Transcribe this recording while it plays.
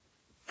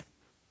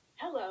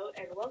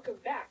welcome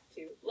back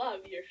to Love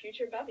Your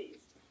Future Bubbies,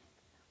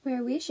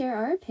 where we share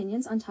our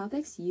opinions on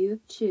topics you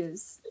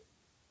choose.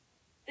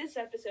 This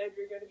episode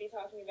we're going to be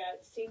talking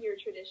about senior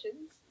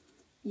traditions.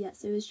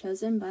 Yes, it was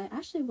chosen by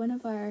actually one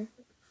of our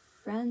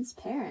friends'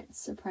 parents,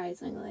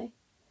 surprisingly.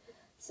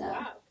 So,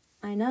 wow.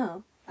 I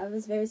know. I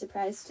was very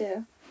surprised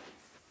too.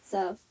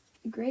 So,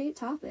 great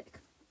topic.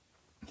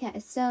 Okay,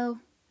 so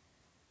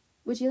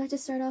would you like to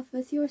start off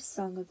with your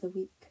song of the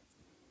week?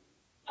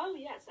 Oh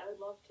yes, I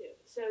would love to.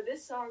 So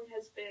this song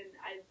has been,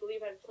 I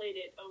believe I've played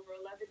it over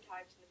 11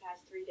 times in the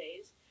past 3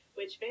 days,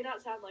 which may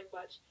not sound like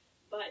much,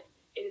 but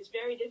it is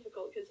very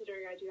difficult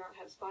considering I do not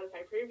have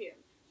Spotify Premium.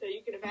 So you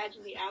can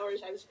imagine the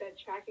hours I've spent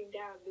tracking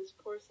down this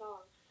poor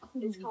song.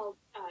 Oh. It's called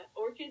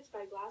Orchids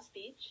by Glass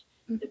Beach.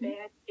 Mm-hmm. The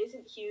band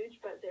isn't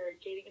huge, but they're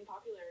gaining in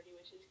popularity,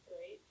 which is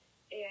great.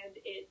 And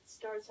it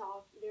starts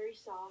off very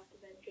soft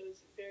and then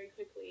goes very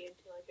quickly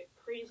into like a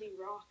crazy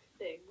rock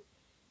thing.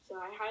 So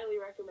I highly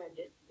recommend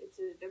it. It's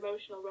an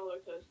emotional roller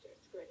coaster.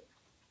 It's great.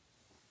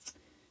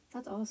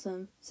 That's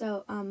awesome.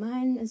 So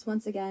mine is,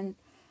 once again,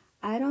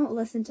 I don't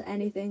listen to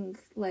anything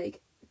like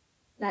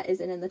that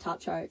isn't in the top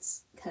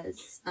charts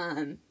because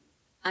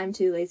I'm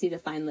too lazy to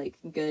find like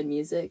good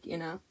music, you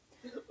know.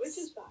 Which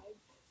is fine.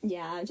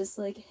 Yeah, just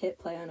like hit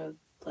play on a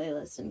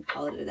playlist and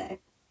call it a day.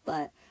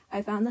 But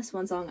I found this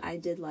one song I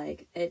did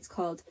like. It's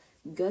called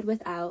Good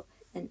Without,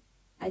 and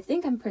I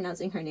think I'm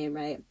pronouncing her name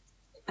right.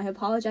 I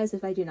apologize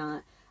if I do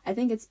not. I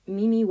think it's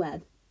Mimi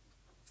Webb.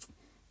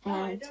 And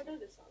I don't know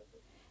this song.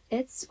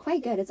 it's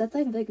quite good. It's at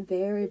the like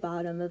very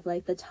bottom of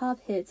like the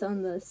top hits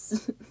on the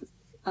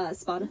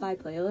Spotify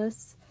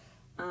playlist.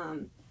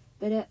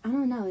 But I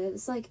don't know. It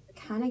was like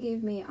kind of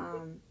gave me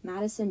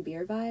Madison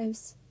Beer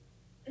vibes.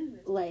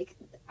 Mm-hmm. Like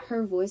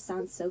her voice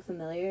sounds so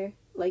familiar,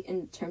 like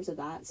in terms of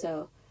that.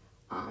 So,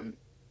 I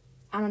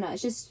don't know.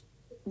 It's just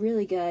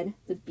really good.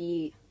 The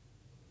beat.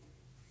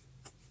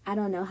 I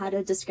don't know how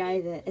to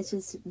describe it. It's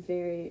just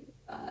very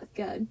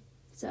good.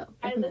 So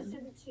I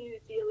listened to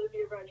the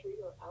Olivia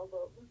Rodrigo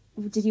album.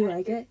 Did you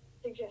like it?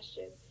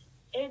 Suggestion.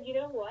 And you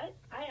know what?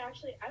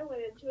 I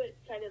went into it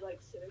kind of like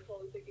cynical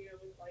and thinking I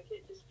wouldn't like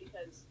it just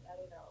because, I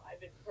don't know, I've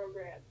been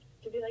programmed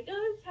to be like,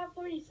 oh, this top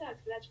 40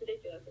 sucks, but that's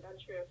ridiculous and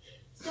untrue.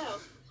 So,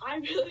 I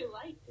really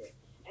liked it.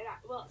 And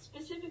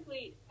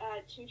specifically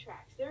 2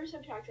 tracks. There were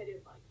some tracks I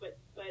didn't like,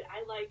 but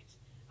I liked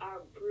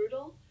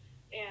Brutal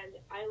and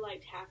I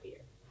liked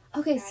Happier.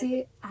 Okay,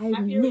 see, I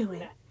knew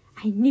it.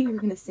 I knew you were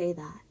going to say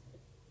that.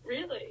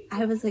 Really?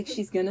 I was like,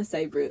 she's going to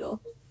say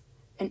Brutal.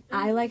 And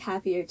I like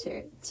Happier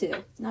too.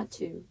 Not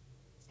too.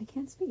 I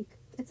can't speak.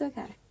 It's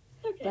okay.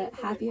 But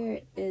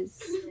Happier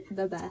is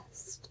the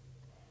best.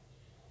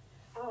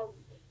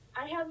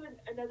 I have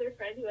another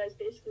friend who has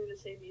basically the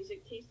same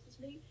music taste as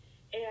me.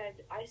 And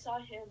I saw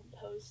him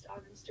post on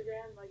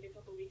Instagram like a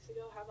couple weeks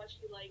ago how much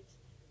he liked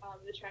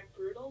the track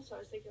Brutal. So I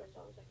was thinking to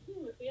myself, I was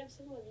like, if we have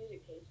similar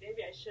music taste,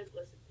 maybe I should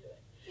listen to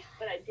it.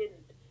 But I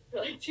didn't for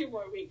like 2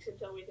 more weeks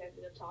until we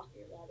ended up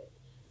talking about it.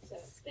 So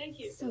thank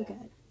you. So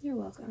good. You're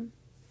welcome.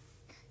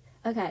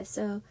 Okay,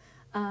 so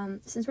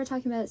since we're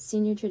talking about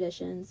senior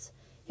traditions,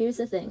 here's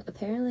the thing.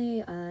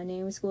 Apparently,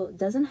 Naomi's school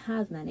doesn't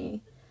have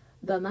many,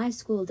 but my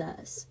school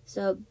does.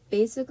 So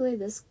basically,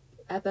 this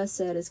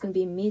episode is going to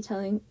be me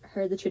telling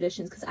her the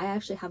traditions because I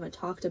actually haven't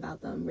talked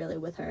about them really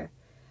with her.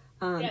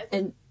 And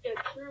a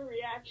true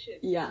reaction.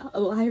 Yeah, a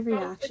live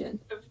reaction.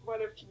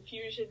 One of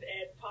confusion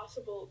and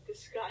possible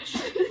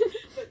disgust,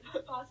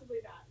 but possibly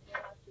not. We'll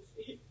have to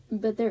see.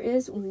 But there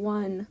is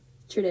one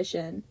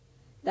tradition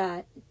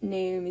that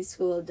Naomi's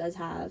school does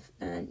have,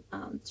 and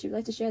she would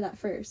like to share that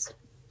first.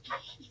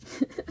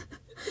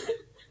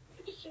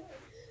 Sure.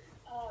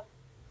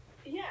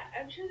 Yeah,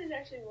 I'm sure there's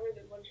actually more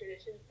than one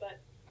tradition, but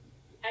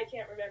I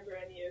can't remember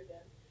any of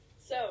them.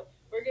 So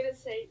we're gonna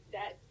say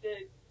that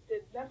the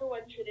number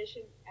one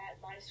tradition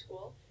at my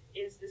school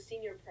is the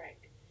senior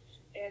prank.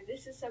 And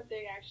this is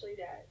something actually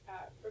that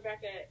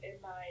Rebecca in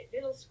my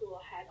middle school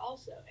had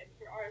also. And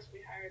for ours,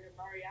 we hired a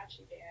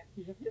mariachi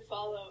band to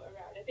follow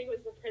around. I think it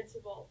was the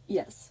principal.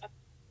 Yes. Of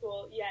the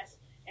school, yes.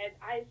 And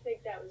I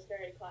think that was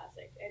very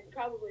classic. And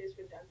probably has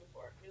been done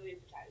before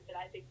millions of times. But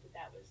I think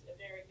that was a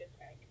very good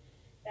prank.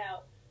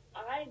 Now,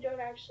 I don't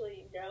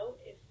actually know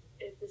if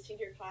the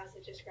senior class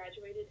that just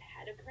graduated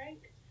had a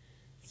prank.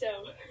 So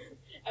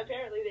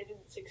apparently they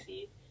didn't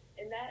succeed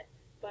in that.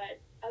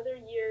 But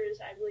other years,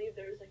 I believe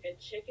there was like a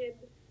chicken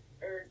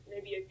or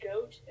maybe a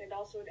goat and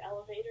also an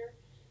elevator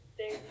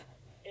thing.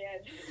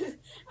 And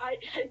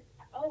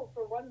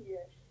for one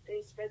year,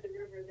 they spread the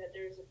rumor that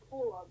there's a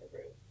pool on the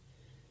roof.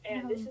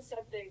 And this is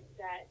something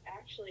that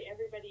actually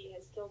everybody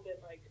has still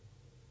been like,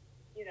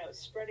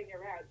 spreading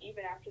around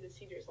even after the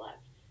seniors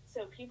left.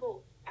 So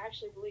people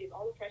actually believe,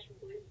 all the freshmen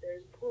believe that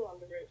there's a pool on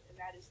the roof, and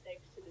that is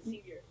thanks to the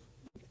seniors.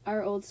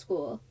 Our old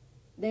school,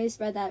 they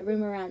spread that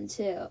rumor around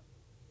too.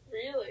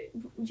 Really?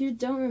 You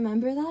don't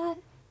remember that?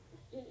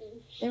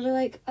 Mm-mm. They were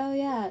like, oh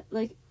yeah,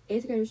 like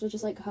 8th graders will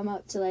just like come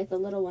up to like the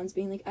little ones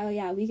being like, oh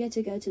yeah, we get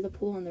to go to the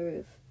pool on the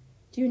roof.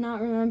 Do you not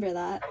remember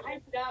that? I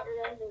do not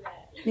remember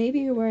that.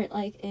 Maybe you weren't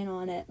like in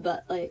on it,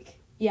 but like,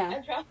 yeah.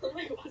 I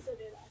probably wasn't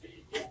in on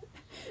it.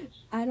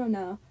 I don't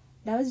know.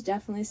 That was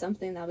definitely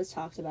something that was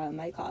talked about in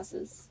my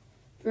classes.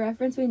 For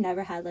reference, we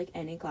never had like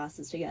any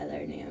classes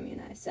together, Naomi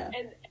and I. So.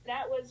 And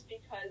that was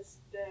because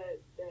the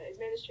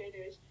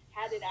administrators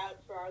had it out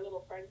for our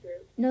little friend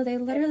group. No, they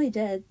literally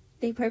did.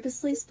 They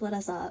purposely split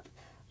us up.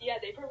 Yeah,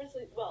 they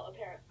purposely. Well,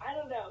 apparently, I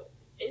don't know.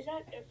 Is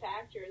that a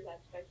fact or is that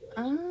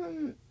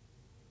speculation?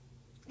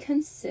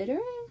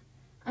 Considering,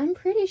 I'm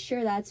pretty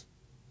sure that's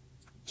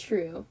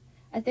true.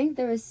 I think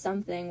there was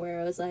something where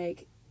it was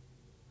like,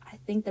 I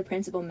think the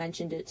principal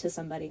mentioned it to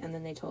somebody and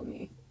then they told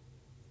me.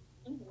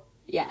 Mm-hmm.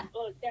 Yeah.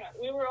 Well, yeah,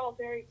 we were all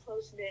very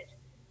close-knit,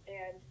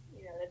 and,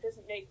 you know, that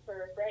doesn't make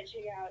for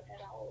branching out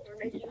at all or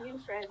making new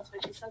friends,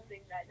 which is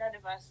something that none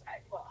of us, I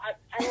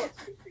won't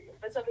speak for you,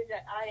 but something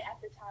that I, at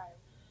the time,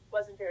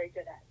 wasn't very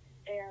good at.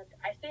 And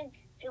I think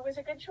it was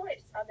a good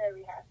choice on their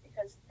behalf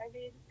because, I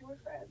mean, we were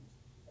friends.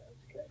 So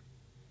it's good.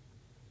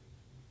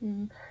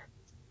 Mm.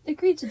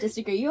 Agreed to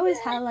disagree. You always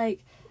had,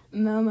 like,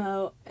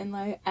 Momo and,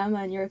 like,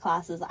 Emma in your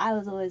classes. I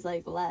was always,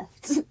 like,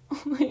 left on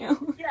my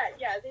own.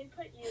 Yeah, they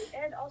put you,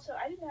 and also,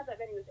 I didn't have that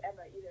many with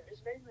Emma either. It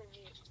was mainly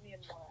me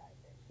and Laura, I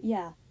think.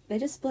 Yeah, they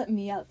just split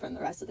me up from the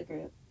rest of the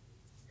group.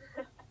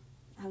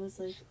 I was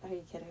like, are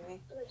you kidding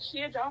me?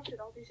 She adopted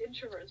all these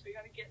introverts. We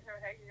gotta get her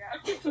hanging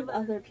out with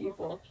other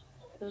people.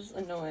 It was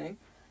annoying.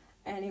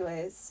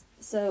 Anyways,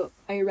 so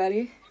are you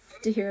ready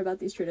to hear about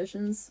these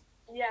traditions?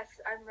 Yes,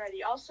 I'm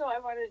ready. Also, I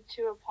wanted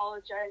to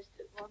apologize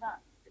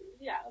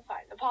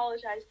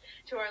apologize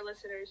to our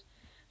listeners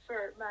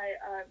for my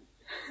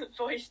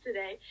voice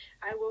today.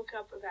 I woke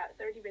up about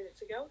 30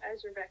 minutes ago,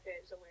 as Rebecca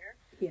is aware.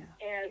 Yeah.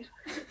 And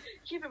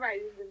keep in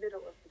mind, it's the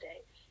middle of the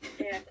day.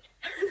 And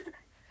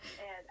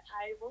and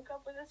I woke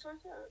up with a sore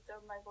throat, so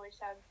my voice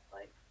sounds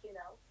like, you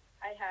know,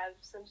 I have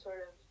some sort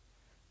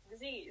of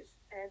disease,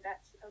 and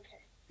that's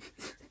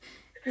okay.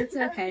 It's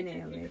okay,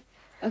 Naomi.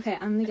 Okay,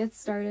 I'm gonna get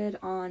started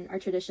on our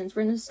traditions.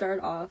 We're gonna start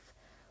off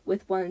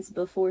with ones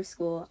before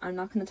school. I'm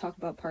not gonna talk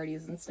about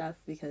parties and stuff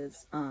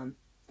because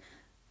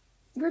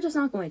we're just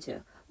not going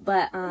to.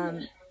 But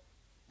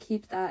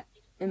keep that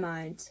in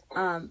mind.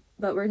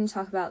 But we're gonna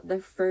talk about the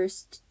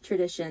first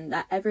tradition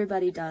that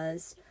everybody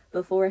does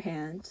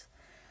beforehand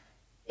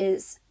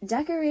is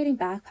decorating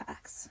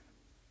backpacks.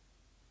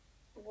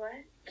 What?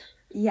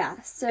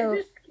 Yeah, so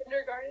is this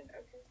kindergarten?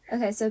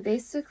 Okay, so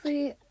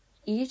basically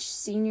each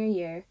senior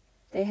year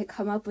they had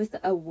come up with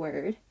a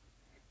word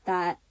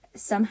that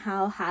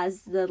somehow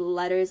has the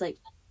letters, like,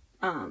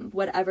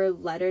 whatever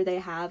letter they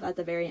have at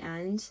the very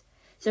end.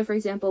 So, for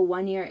example,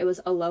 one year it was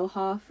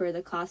Aloha for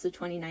the class of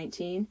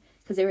 2019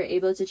 because they were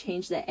able to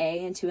change the A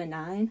into a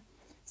 9.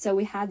 So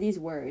we had these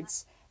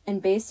words,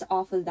 and based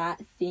off of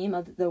that theme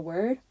of the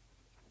word,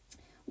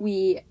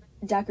 we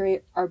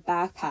decorate our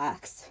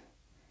backpacks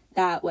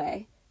that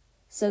way.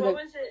 So what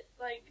was it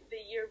like the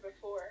year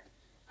before?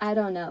 I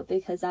don't know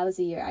because that was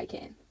the year I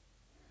came.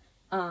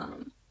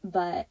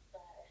 But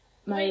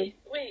Wait.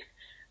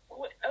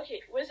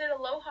 Okay, was it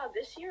Aloha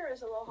this year or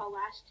was it Aloha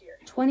last year?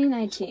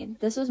 2019.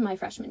 This was my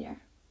freshman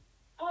year.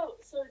 Oh,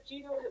 so do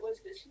you know what it was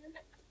this year?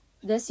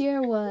 This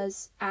year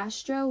was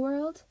Astro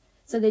World,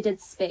 so they did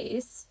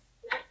space.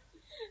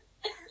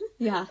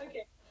 Yeah.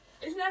 Okay.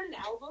 Isn't that an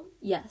album?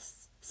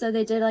 Yes. So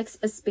they did, like,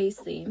 a space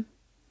theme.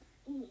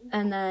 Mm-hmm.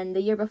 And then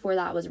the year before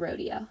that was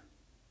rodeo.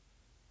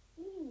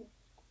 Mm.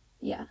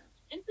 Yeah.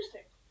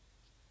 Interesting.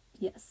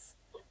 Yes.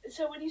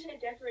 So when you say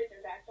decorate their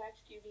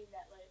backpacks, do you mean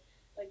that, like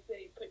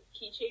they put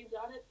keychains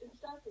on it and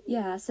stuff?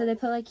 Yeah, so they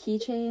put, like,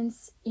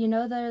 keychains. You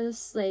know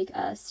those, like,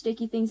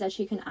 sticky things that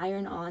you can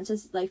iron onto,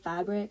 like,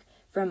 fabric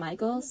from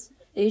Michael's?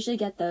 They usually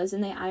get those,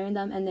 and they iron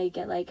them, and they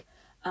get, like,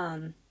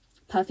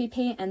 puffy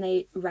paint, and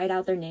they write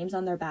out their names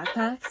on their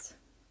backpacks.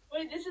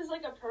 Wait, this is,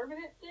 like, a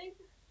permanent thing?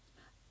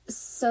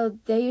 So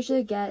they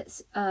usually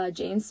get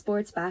Jane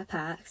Sports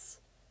backpacks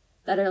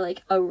that are,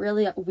 like, a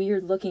really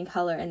weird-looking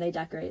color, and they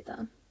decorate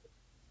them.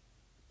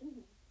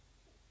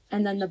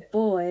 And then the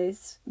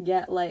boys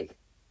get, like,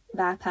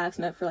 backpacks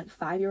meant for, like,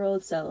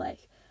 5-year-olds. So,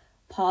 like,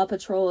 Paw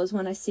Patrol is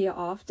one I see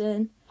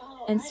often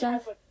and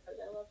stuff. I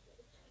love those.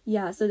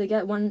 Yeah, so they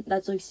get one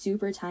that's, like,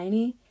 super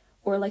tiny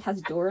or, like,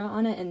 has Dora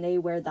on it, and they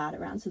wear that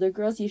around. So the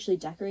girls usually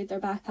decorate their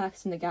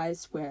backpacks, and the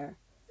guys wear,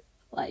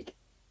 like,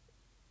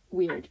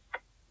 weird,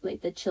 like,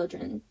 the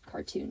children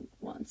cartoon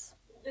ones.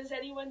 Does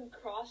anyone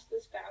cross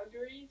this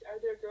boundary? Are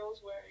there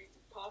girls wearing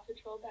Paw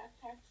Patrol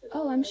backpacks at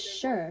all? Oh, I'm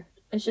sure.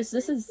 It's just,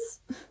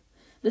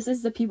 this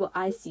is the people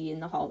I see in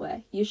the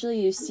hallway.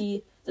 Usually you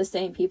see the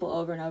same people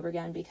over and over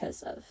again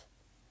because of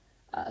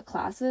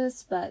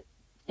classes, but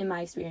in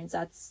my experience,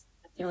 that's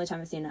the only time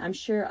I've seen it. I'm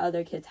sure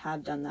other kids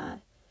have done that,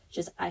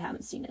 just I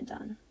haven't seen it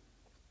done.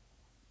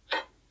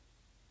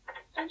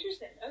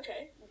 Interesting.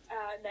 Okay.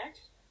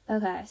 Next.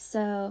 Okay,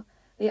 so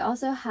we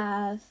also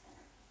have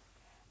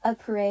a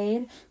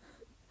parade.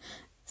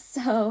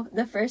 So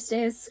the first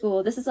day of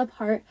school, this is a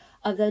part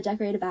of the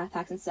decorated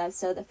backpacks and stuff.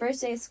 So the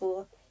first day of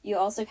school, you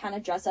also kind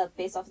of dress up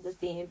based off of the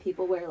theme.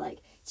 People wear, like,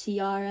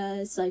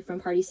 tiaras, like, from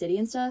Party City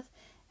and stuff.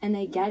 And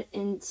they get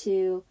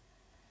into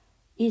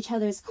each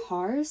other's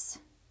cars.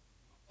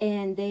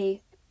 And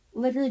they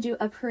literally do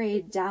a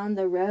parade down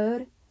the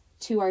road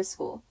to our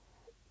school.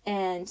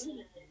 And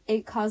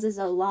it causes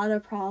a lot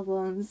of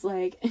problems,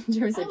 like, in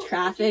terms of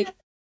traffic.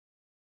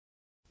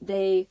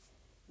 They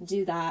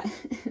do that,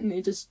 and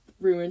they just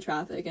ruin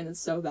traffic, and it's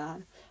so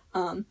bad.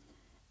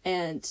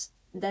 And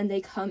then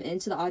they come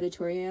into the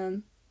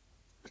auditorium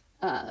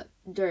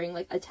during,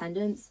 like,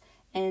 attendance,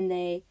 and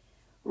they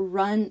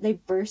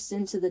burst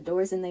into the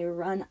doors, and they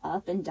run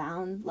up and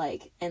down,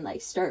 like, and,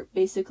 like, start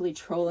basically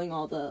trolling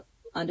all the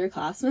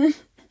underclassmen.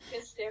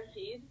 A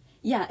stampede?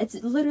 Yeah, it's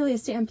literally a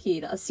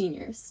stampede of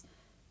seniors.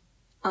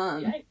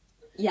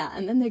 Yeah,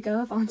 and then they go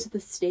up onto the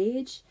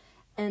stage,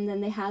 and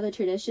then they have a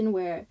tradition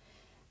where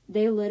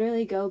they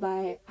literally go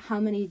by how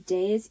many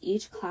days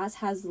each class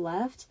has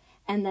left,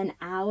 and then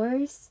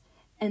hours,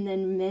 and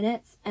then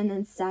minutes, and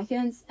then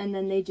seconds, and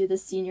then they do the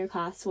senior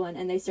class one,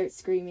 and they start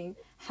screaming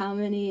how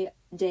many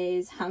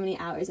days, how many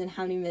hours, and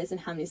how many minutes,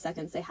 and how many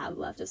seconds they have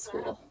left of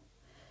school. Wow.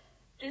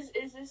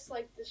 Is this,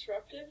 like,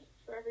 disruptive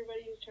for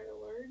everybody who's trying to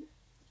learn?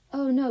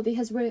 Oh, no,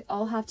 because we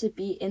all have to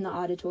be in the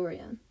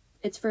auditorium.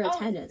 It's for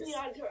attendance. The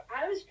auditorium.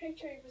 I was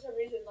picturing, for some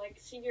reason, like,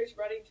 seniors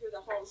running through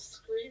the halls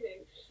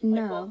screaming.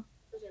 No.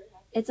 Like,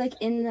 it's, like,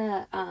 in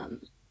the,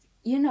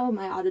 you know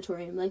my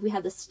auditorium. Like, we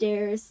have the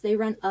stairs. They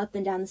run up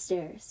and down the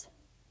stairs.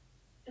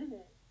 Mm-hmm.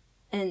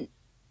 And,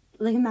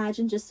 like,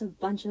 imagine just a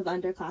bunch of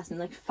underclassmen,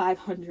 like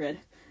 500.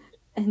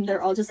 And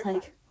they're all just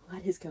like,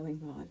 what is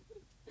going on?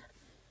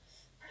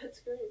 That's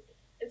great.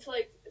 It's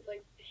like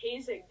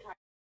hazing time.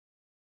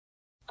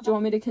 Do you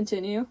want me to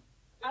continue?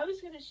 I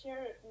was going to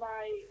share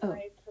my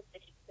parade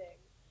thing.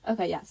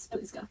 Okay, yes,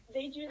 please go.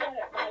 They do that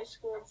at my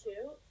school,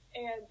 too.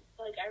 And,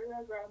 like, I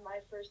remember on my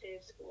first day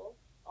of school,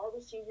 all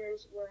the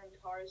seniors were in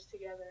cars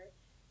together.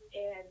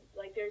 And,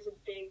 like, there's a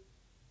big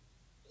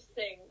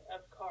thing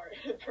of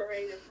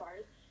parade of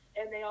cars.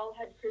 And they all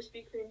had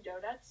Krispy Kreme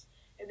donuts.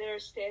 And they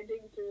were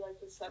standing through, like,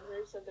 the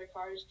sunroofs of their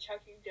cars,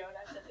 chucking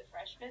donuts at the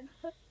freshmen.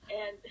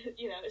 And,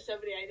 you know,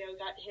 somebody I know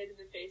got hit in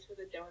the face with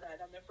a donut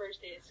on the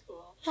first day of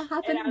school. That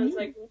happened and I was,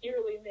 like,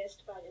 nearly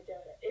missed by a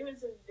donut. It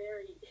was a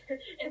very...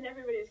 and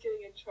everybody was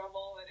getting in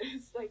trouble, and it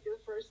was, like, the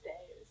first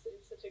day. It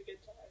was such a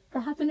good time.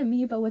 That happened to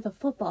me, but with a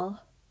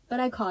football. But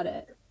I caught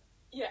it.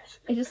 Yes.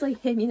 It just, like,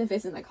 hit me in the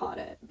face, and I caught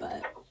it,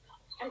 but...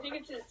 I think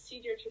it's a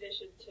senior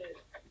tradition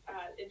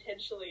to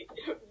intentionally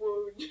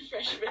wound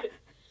freshmen.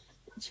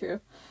 True.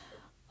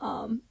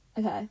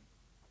 Okay.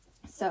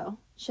 So,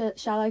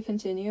 shall I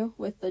continue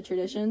with the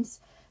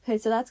traditions? Okay,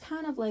 so that's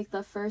kind of like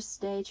the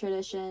first day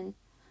tradition.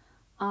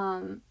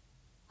 I'm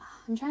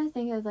trying to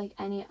think of, like,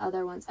 any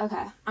other ones.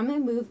 Okay, I'm gonna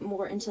move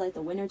more into, like,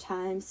 the winter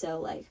time, so,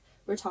 like,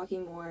 we're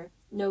talking more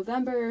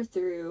November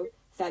through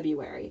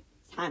February,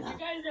 kinda. You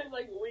guys have,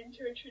 like,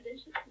 winter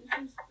traditions?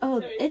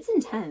 It's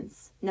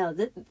intense. No,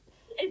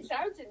 it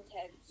sounds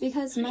intense.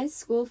 Because my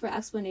school, for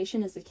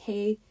explanation, is a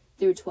K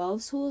through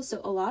 12 school, so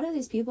a lot of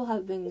these people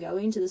have been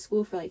going to the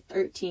school for, like,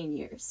 13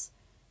 years.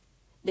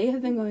 They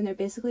have been going there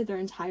basically their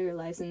entire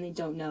lives, and they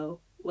don't know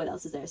what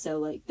else is there. So,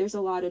 like, there's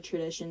a lot of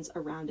traditions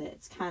around it.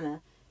 It's kind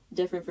of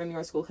different from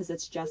your school because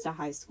it's just a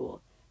high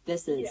school.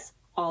 This is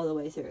all the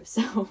way through.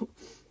 So,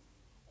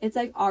 it's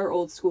like our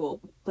old school,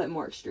 but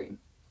more extreme.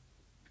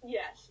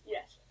 Yes.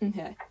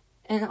 Okay.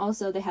 And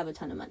also, they have a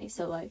ton of money,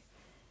 so, like,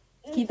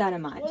 keep that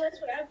in mind. Well,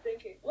 that's what I'm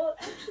thinking. Well,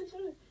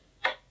 actually,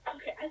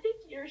 okay, I think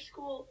your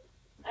school,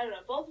 I don't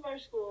know, both of our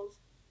schools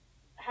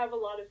have a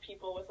lot of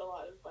people with a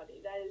lot of money.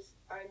 That is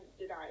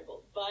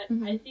undeniable. But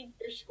I think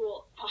your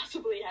school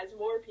possibly has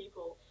more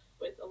people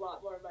with a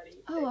lot more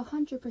money. Oh,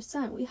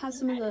 100%. We have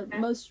some of the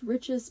most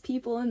richest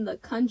people in the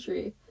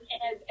country.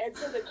 And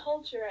so the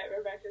culture at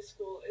Rebecca's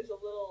school is a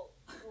little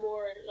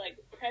more, like,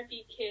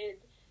 preppy kid,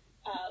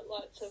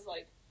 lots of,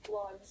 like,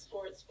 lawn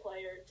sports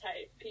player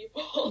type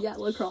people. Yeah,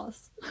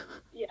 lacrosse.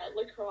 Yeah,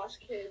 lacrosse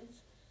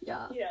kids.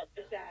 Yeah. You know,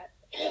 like that.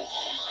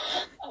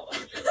 Oh.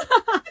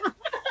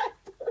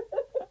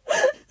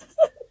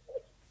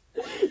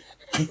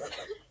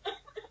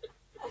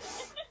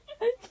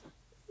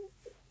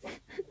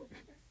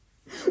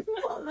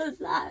 What was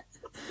that?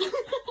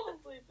 I'll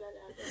bleep that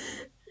out.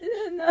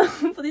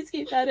 No, please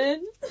keep that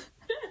in.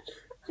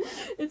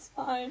 It's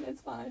fine.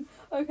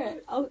 Okay,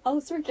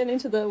 I'll start getting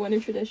into the winter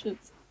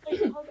traditions. Wait,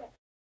 hold on.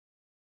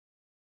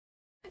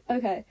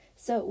 Okay,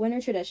 so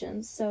winter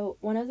traditions. So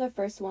one of the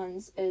first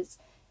ones is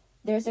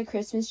there's a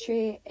Christmas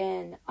tree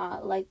in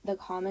like the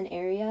common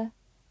area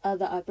of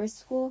the upper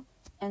school,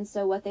 and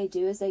so what they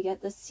do is they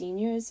get the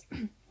seniors.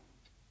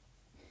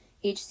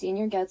 Each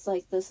senior gets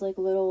like this like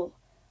little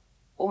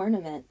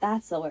ornament.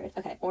 That's the word.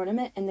 Okay,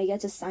 ornament, and they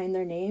get to sign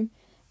their name,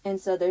 and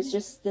so there's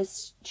just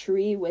this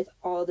tree with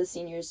all the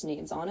seniors'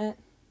 names on it.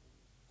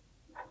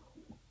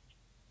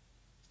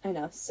 I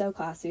know, so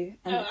classy.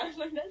 And I was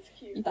like, that's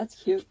cute. That's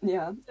cute,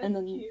 yeah. That's and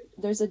then cute.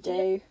 There's a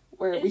day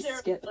where we skip.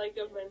 Is there, like,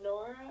 a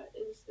menorah?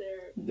 Is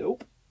there...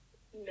 Nope.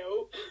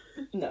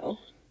 No.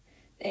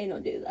 They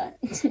don't do that.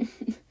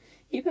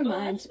 Keep in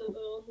mind... That's a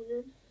little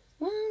weird.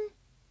 Well,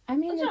 I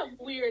mean... It's not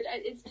weird.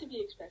 It's to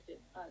be expected,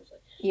 honestly.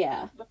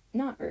 Yeah, but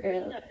not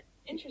really.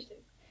 Interesting.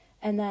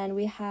 And then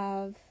we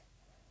have...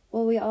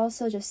 Well, we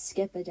also just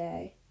skip a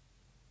day.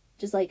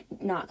 Just, like,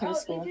 not come to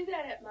school. Oh, they do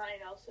that at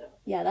mine also.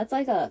 Yeah, that's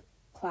like a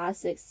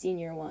classic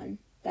senior one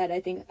that I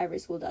think every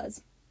school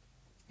does.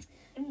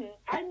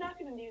 I'm not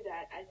going to do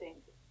that, I think,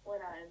 when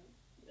I'm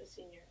a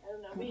senior. I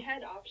don't know. We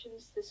had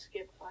options to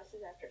skip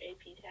classes after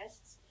AP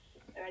tests,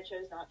 and I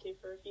chose not to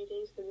for a few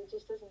days because it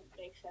just doesn't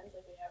make sense.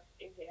 Like, we have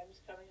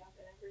exams coming up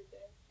and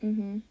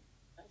everything.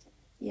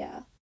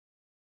 Yeah.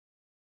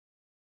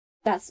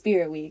 That's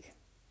Spirit Week.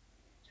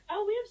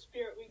 Oh, we have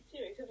Spirit Week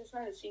too, except it's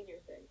not a senior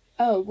thing.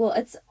 Oh, well,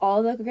 it's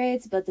all the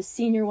grades, but the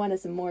senior one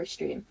is more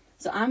extreme.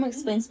 So I'm going to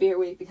explain Spirit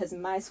Week because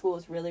my school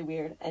is really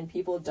weird and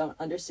people don't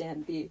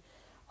understand the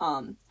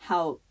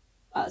how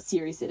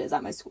serious it is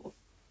at my school.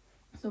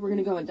 So we're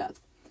going to go in depth.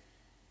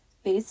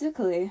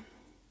 Basically,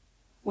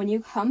 when you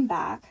come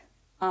back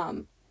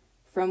from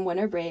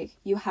winter break,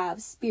 you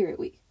have Spirit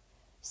Week.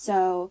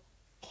 So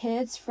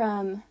kids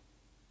from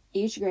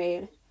each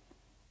grade,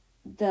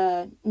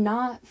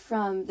 not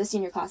from the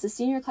senior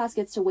class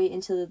gets to wait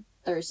until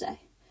Thursday.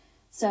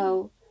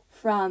 So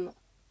from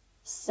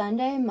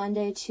Sunday,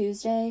 Monday,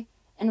 Tuesday,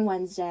 and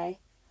Wednesday,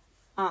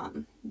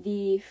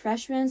 the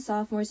freshmen,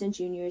 sophomores, and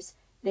juniors,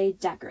 they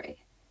decorate.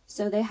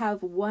 So they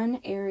have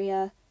one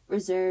area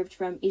reserved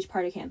from each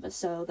part of campus.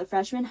 So the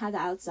freshmen have the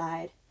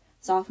outside,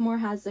 sophomore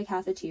has the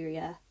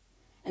cafeteria,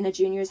 and the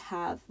juniors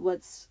have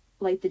what's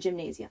like the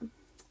gymnasium.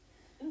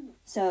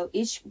 So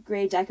each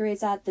grade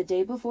decorates that the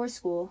day before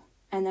school,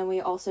 and then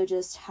we also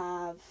just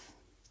have,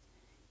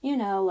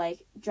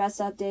 like dress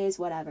up days,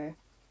 whatever.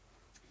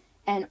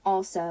 And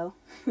also,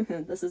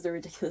 this is the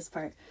ridiculous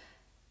part,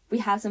 we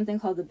have something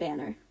called the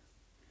banner,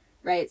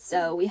 right?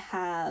 So we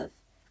have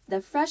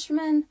the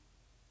freshman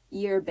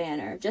year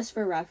banner, just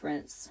for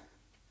reference.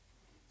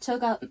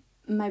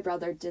 My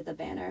brother did the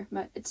banner.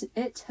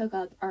 It took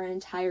up our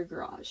entire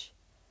garage.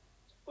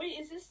 Wait,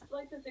 is this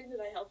like the thing that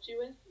I helped you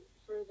with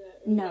for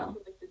the No.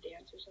 like the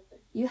dance or something?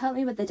 You helped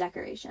me with the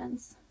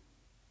decorations.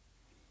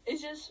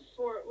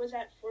 Was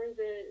that for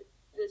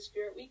the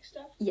Spirit Week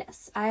stuff?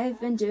 Yes,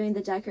 I've been doing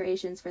the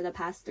decorations for the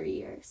past 3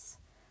 years.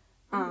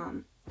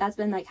 That's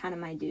been like kind of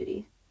my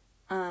duty.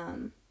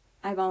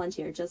 I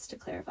volunteer, just to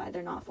clarify.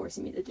 They're not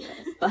forcing me to do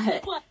it,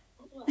 but What?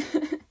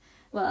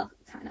 well,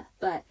 kind of.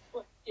 But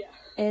Yeah.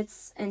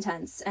 it's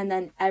intense, and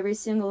then every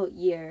single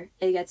year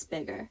it gets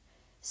bigger.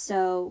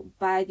 So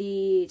by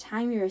the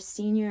time you're a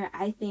senior,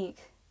 I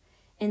think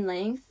in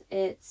length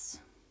it's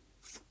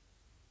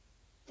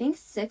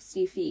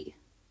 60 feet.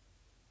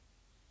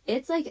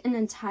 It's like an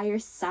entire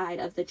side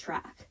of the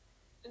track.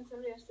 And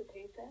somebody has to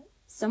paint that?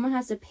 Someone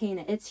has to paint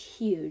it. It's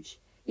huge.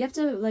 You have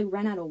to like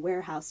rent out a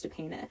warehouse to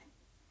paint it.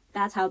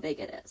 That's how big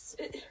it is.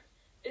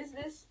 Is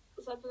this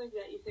something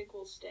that you think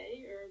will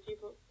stay, or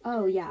people?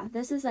 Oh yeah,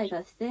 this is like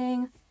a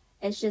thing.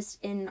 It's just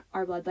in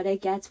our blood, but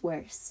it gets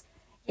worse.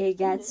 It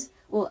gets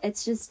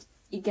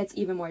it gets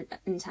even more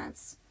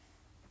intense.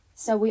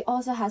 So we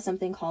also have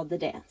something called the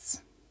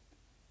dance.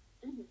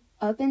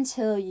 Up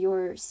until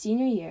your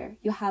senior year,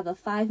 you have a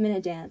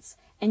 5-minute dance,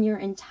 and your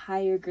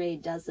entire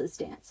grade does this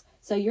dance.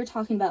 So you're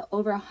talking about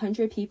over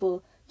 100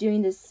 people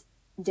doing this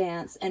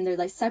dance, and they're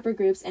like separate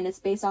groups, and it's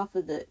based off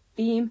of the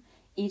theme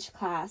each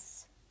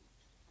class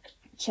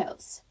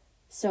chose.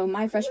 So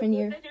my freshman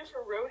year. What do they do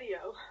for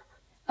rodeo?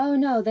 Oh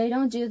no, they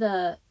don't do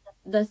the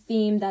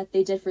theme that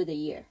they did for the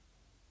year.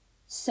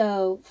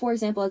 So, for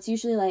example, it's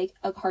usually like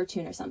a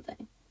cartoon or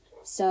something.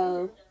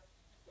 So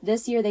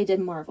this year they did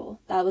Marvel.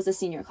 That was a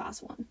senior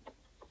class one.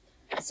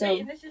 So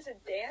Wait, and this is a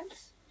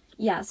dance?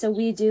 yeah, so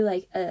we do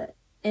like a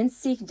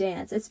NSYNC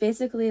dance. It's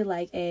basically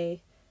like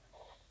a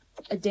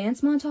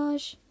dance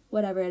montage,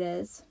 whatever it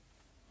is.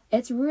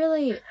 It's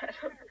really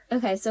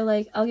okay. So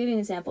like, I'll give you an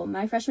example.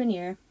 My freshman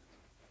year,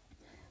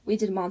 we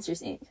did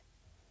Monsters Inc.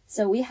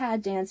 So we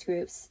had dance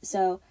groups.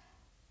 So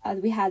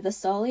we had the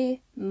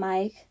Sully,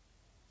 Mike,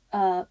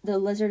 the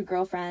Lizard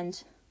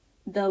Girlfriend,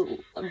 the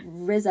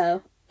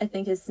Rizzo, I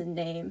think is the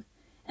name,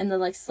 and the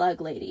like Slug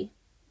Lady.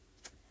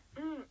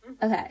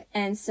 Okay,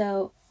 and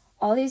so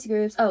all these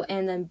groups,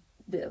 and then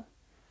Boo.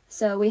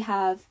 So we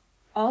have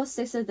all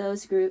 6 of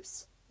those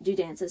groups do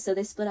dances. So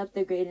they split up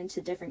the grade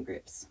into different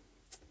groups,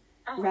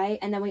 right?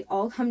 And then we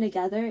all come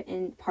together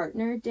in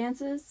partner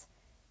dances,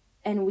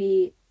 and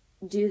we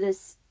do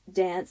this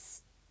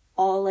dance,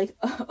 all like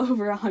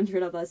over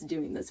 100 of us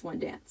doing this one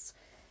dance.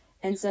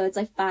 And so it's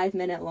like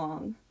 5-minute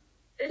long.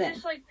 Is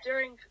this like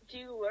do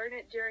you learn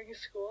it during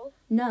school?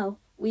 No,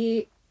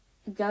 we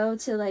go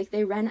to like,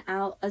 they rent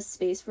out a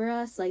space for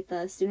us, like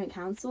the student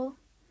council,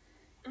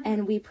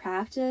 and we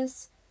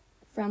practice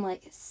from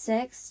like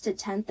 6 to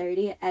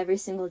 10:30 every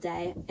single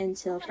day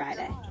until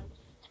Friday. God.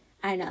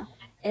 I know.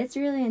 It's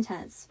really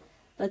intense.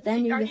 But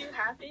then Are you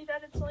happy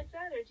that it's like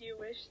that, or do you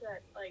wish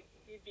that like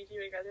you'd be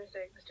doing other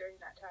things during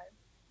that time?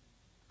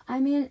 I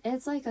mean,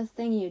 it's like a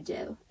thing you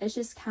do. It's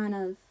just kind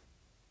of...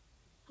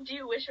 Do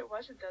you wish it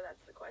wasn't, though?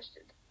 That's the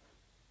question.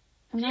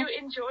 Do you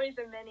enjoy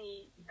the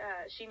many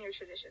senior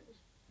traditions?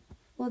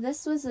 Well,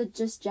 this was a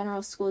just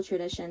general school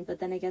tradition,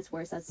 but then it gets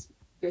worse as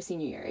your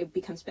senior year. It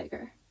becomes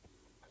bigger.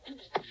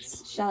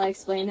 Shall I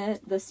explain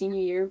it, the senior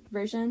year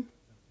version?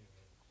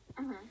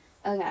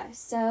 Okay,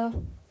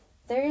 so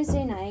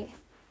Thursday night,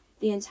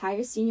 the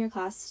entire senior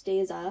class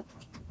stays up.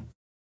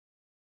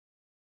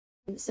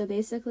 So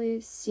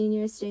basically,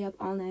 seniors stay up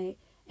all night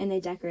and they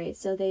decorate.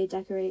 So they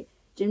decorate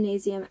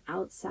gymnasium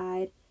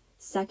outside,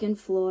 second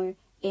floor,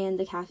 and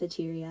the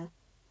cafeteria.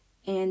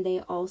 And they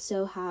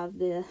also have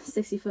the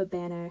 60-foot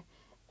banner.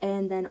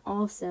 And then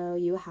also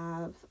you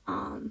have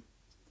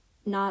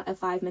not a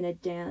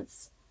 5-minute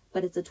dance,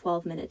 but it's a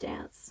 12-minute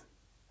dance.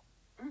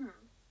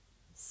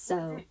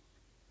 So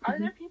are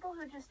there people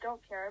who just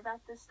don't care about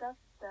this stuff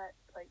that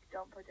like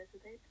don't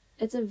participate?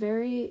 It's a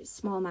very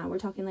small amount. We're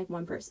talking like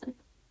one person.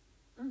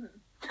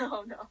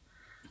 Oh no.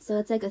 So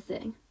it's like a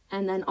thing.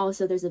 And then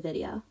also there's a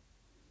video.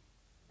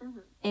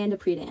 And a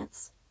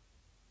pre-dance.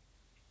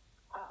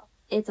 Wow.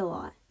 It's a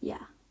lot,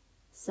 yeah.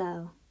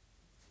 So,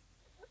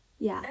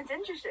 yeah. It's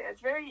interesting.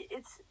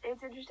 It's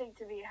interesting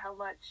to me how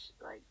much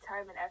like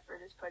time and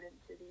effort is put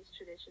into these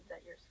traditions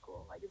at your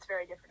school. Like it's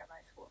very different at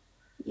my school.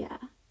 Yeah.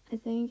 I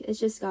think it's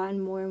just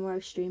gotten more and more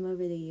extreme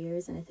over the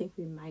years, and I think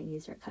we might need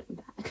to start cutting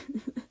back.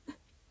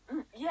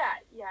 Yeah.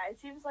 It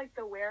seems like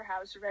the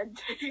warehouse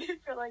renting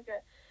for like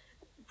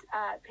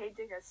a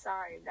painting a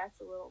sign. That's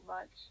a little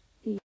much.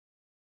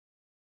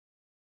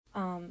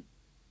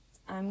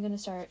 I'm going to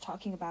start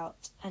talking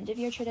about end of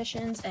year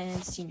traditions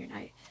and senior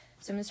night.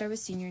 So I'm going to start with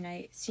senior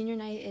night. Senior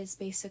night is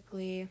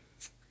basically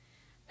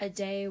a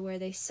day where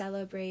they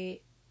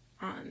celebrate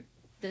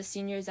the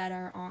seniors that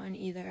are on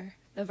either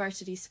the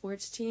varsity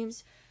sports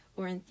teams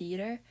or in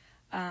theater.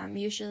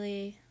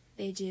 Usually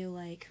they do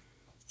like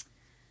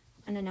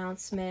an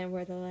announcement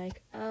where they're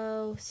like,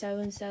 oh,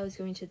 so-and-so is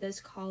going to this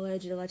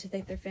college. They'd like to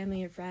thank their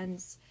family and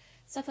friends.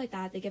 Stuff like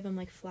that. They give them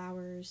like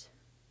flowers.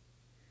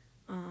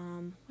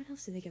 What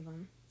else do they give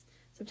them?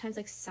 Sometimes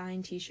like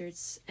signed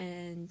t-shirts,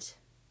 and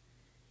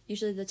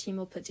usually the team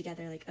will put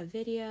together like a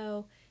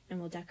video and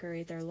will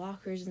decorate their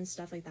lockers and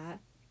stuff like that,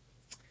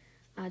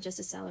 just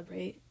to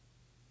celebrate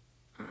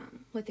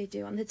what they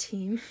do on the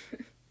team.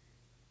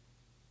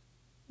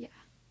 Yeah.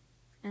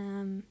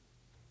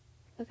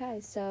 Okay,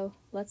 so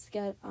let's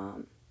get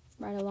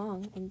right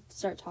along and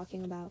start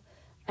talking about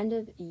end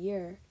of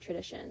year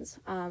traditions.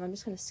 I'm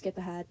just going to skip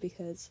ahead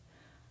because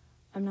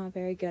I'm not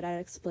very good at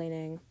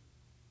explaining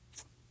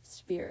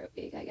Spirit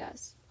Week, I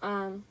guess.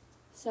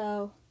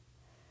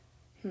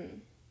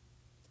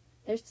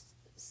 There's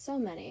so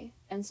many,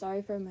 and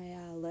sorry for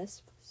my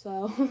lisp.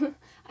 So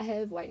I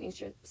have whitening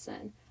strips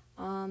in.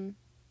 Why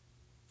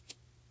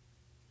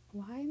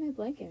am I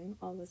blanking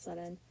all of a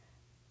sudden?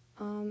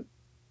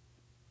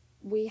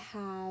 We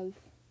have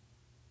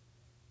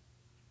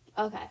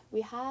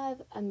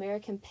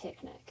American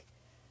Picnic,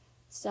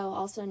 so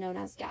also known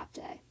as Gap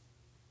Day,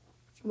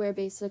 where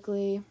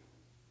basically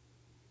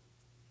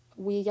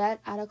we get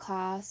out of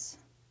class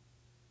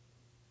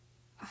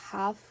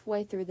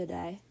halfway through the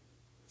day,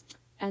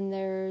 and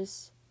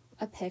there's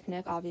a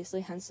picnic,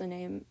 obviously, hence the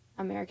name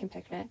American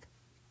Picnic.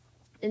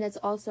 And it's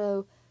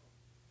also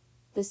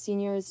the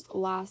seniors'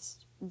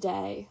 last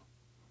day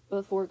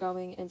before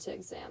going into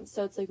exams.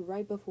 So it's like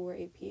right before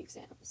AP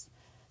exams.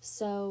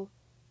 So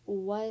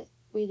what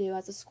we do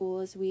as a school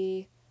is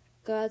we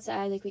go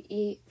outside, like we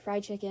eat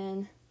fried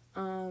chicken.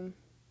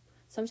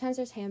 Sometimes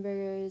there's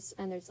hamburgers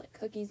and there's like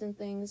cookies and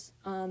things.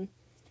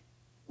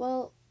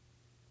 Well,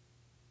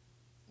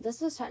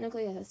 this was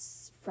technically a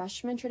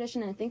freshman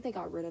tradition, and I think they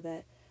got rid of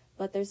it.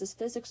 But there's this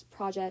physics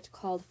project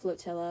called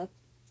Flotilla,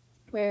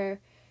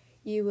 where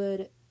you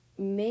would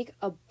make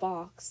a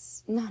boat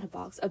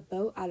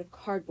out of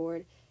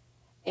cardboard,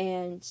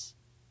 and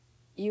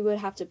you would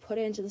have to put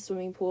it into the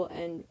swimming pool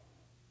and,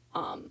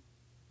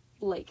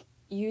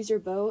 use your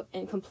boat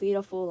and complete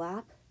a full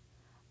lap.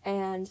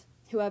 And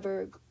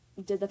whoever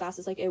did the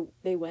fastest,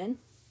 they win.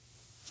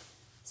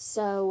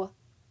 So,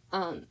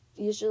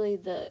 usually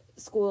the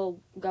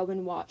school go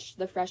and watch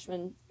the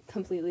freshmen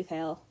completely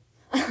fail.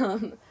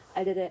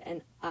 I did it,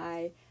 and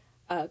I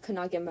could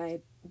not get my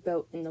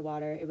boat in the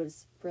water. It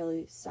was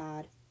really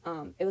sad.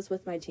 It was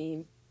with my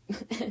team,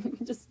 and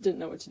we just didn't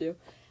know what to do.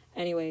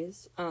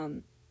 Anyways,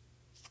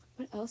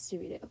 what else do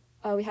we do?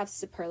 Oh, we have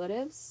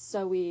superlatives.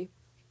 So we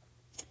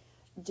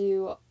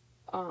do,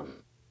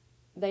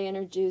 they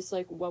introduce,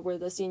 what were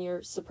the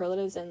senior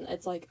superlatives, and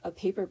it's, a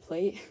paper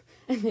plate,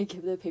 and they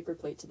give the paper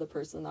plate to the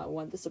person that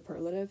won the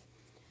superlative.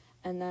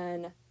 And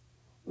then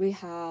we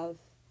have,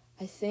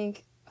 I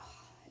think,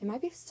 it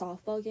might be a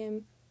softball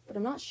game, but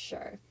I'm not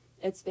sure.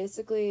 It's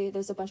basically,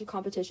 there's a bunch of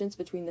competitions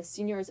between the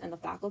seniors and the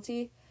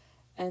faculty,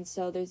 and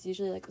so there's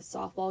usually, a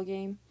softball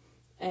game,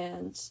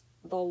 and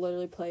they'll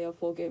literally play a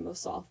full game of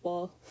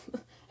softball,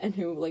 and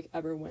who,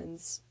 ever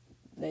wins,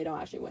 they don't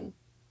actually win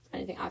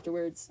anything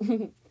afterwards.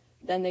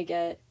 Then they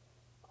get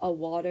a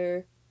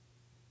water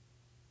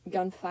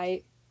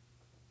gunfight,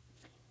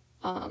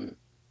 and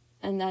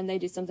then they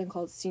do something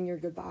called senior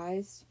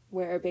goodbyes,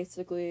 where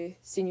basically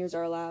seniors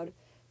are allowed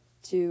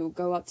to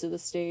go up to the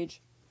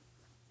stage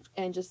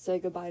and just say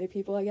goodbye to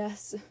people, I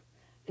guess,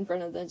 in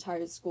front of the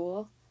entire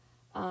school.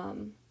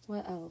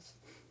 What else?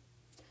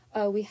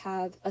 Oh, we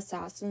have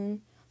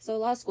Assassin. So a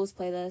lot of schools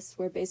play this,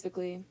 where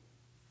basically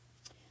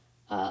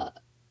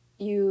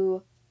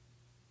you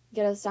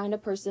get assigned a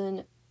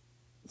person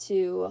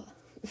to,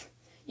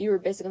 you were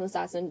basically an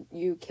assassin,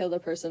 you kill the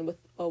person with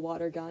a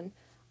water gun.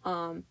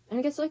 And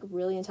it gets, like,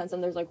 really intense,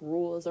 and there's, like,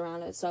 rules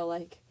around it, so,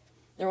 like,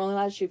 they're only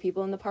allowed to shoot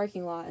people in the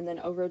parking lot, and then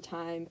over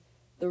time,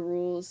 the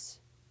rules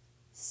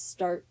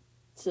start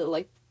to,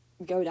 like,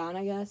 go down,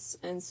 I guess,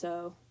 and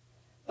so,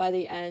 by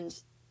the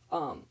end,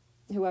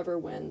 whoever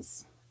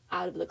wins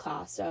out of the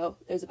class, so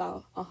there's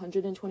about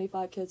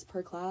 125 kids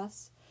per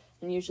class,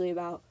 and usually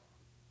about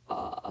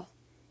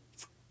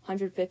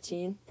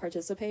 115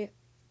 participate.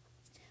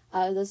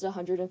 Out of those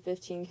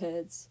 115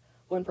 kids,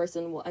 one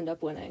person will end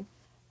up winning.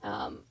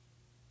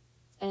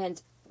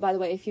 And by the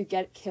way, if you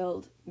get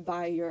killed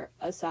by your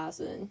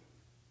assassin,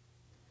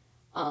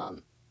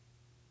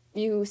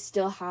 you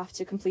still have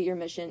to complete your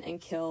mission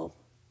and kill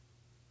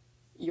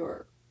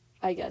your,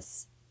 I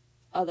guess,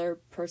 other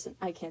person.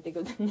 I can't think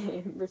of the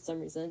name for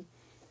some reason.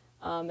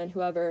 And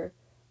whoever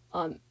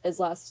is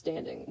last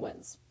standing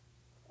wins.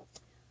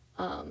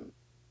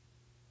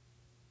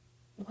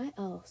 What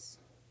else?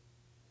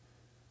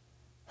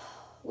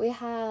 We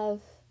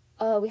have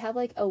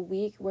like a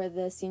week where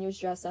the seniors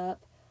dress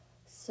up,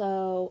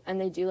 so, and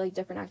they do like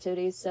different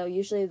activities. So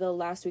usually the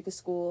last week of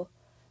school,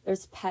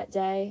 there's pet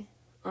day,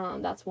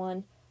 that's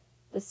one,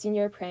 the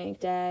senior prank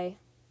day,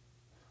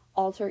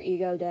 alter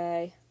ego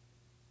day.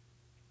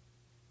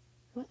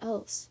 What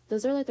else?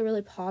 Those are like the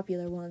really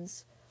popular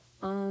ones.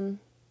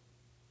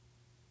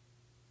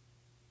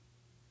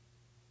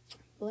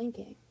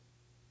 Blinking.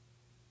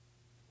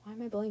 Why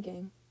am I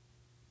blinking?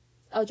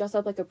 Oh, dress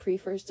up like a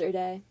pre-first year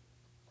day.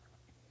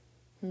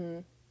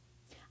 I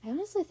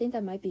honestly think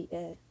that might be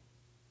it.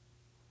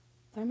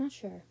 But I'm not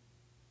sure.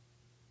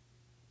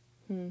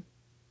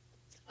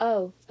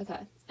 Oh, okay.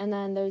 And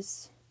then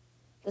there's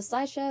the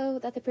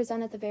slideshow that they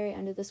present at the very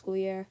end of the school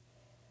year.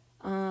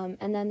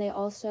 And then they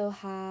also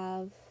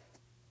have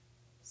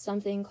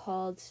something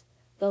called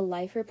the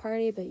Lifer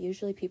Party, but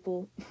usually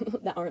people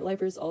that aren't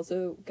Lifers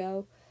also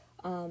go.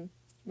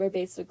 Where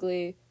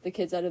basically the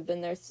kids that have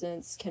been there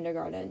since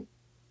kindergarten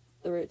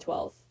through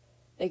 12th,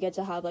 they get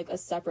to have like a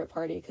separate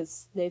party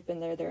because they've been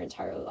there their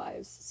entire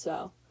lives.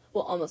 So,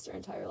 well, almost their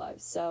entire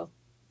lives. So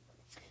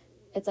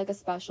it's like a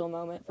special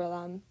moment for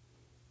them.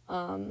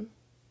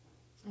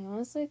 I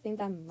honestly think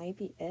that might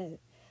be it.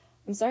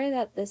 I'm sorry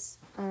that this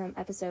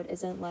episode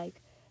isn't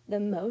like the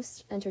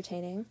most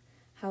entertaining.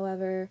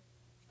 However,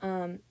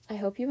 I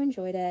hope you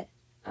enjoyed it.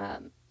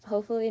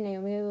 Hopefully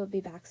Naomi will be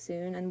back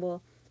soon and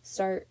we'll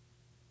start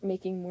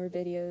making more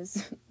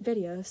videos.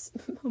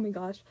 Oh my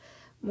gosh.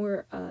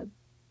 More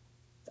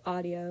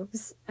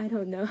audios. I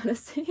don't know how to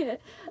say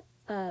it.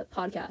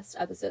 Podcast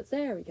episodes.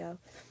 There we go.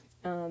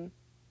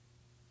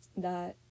 That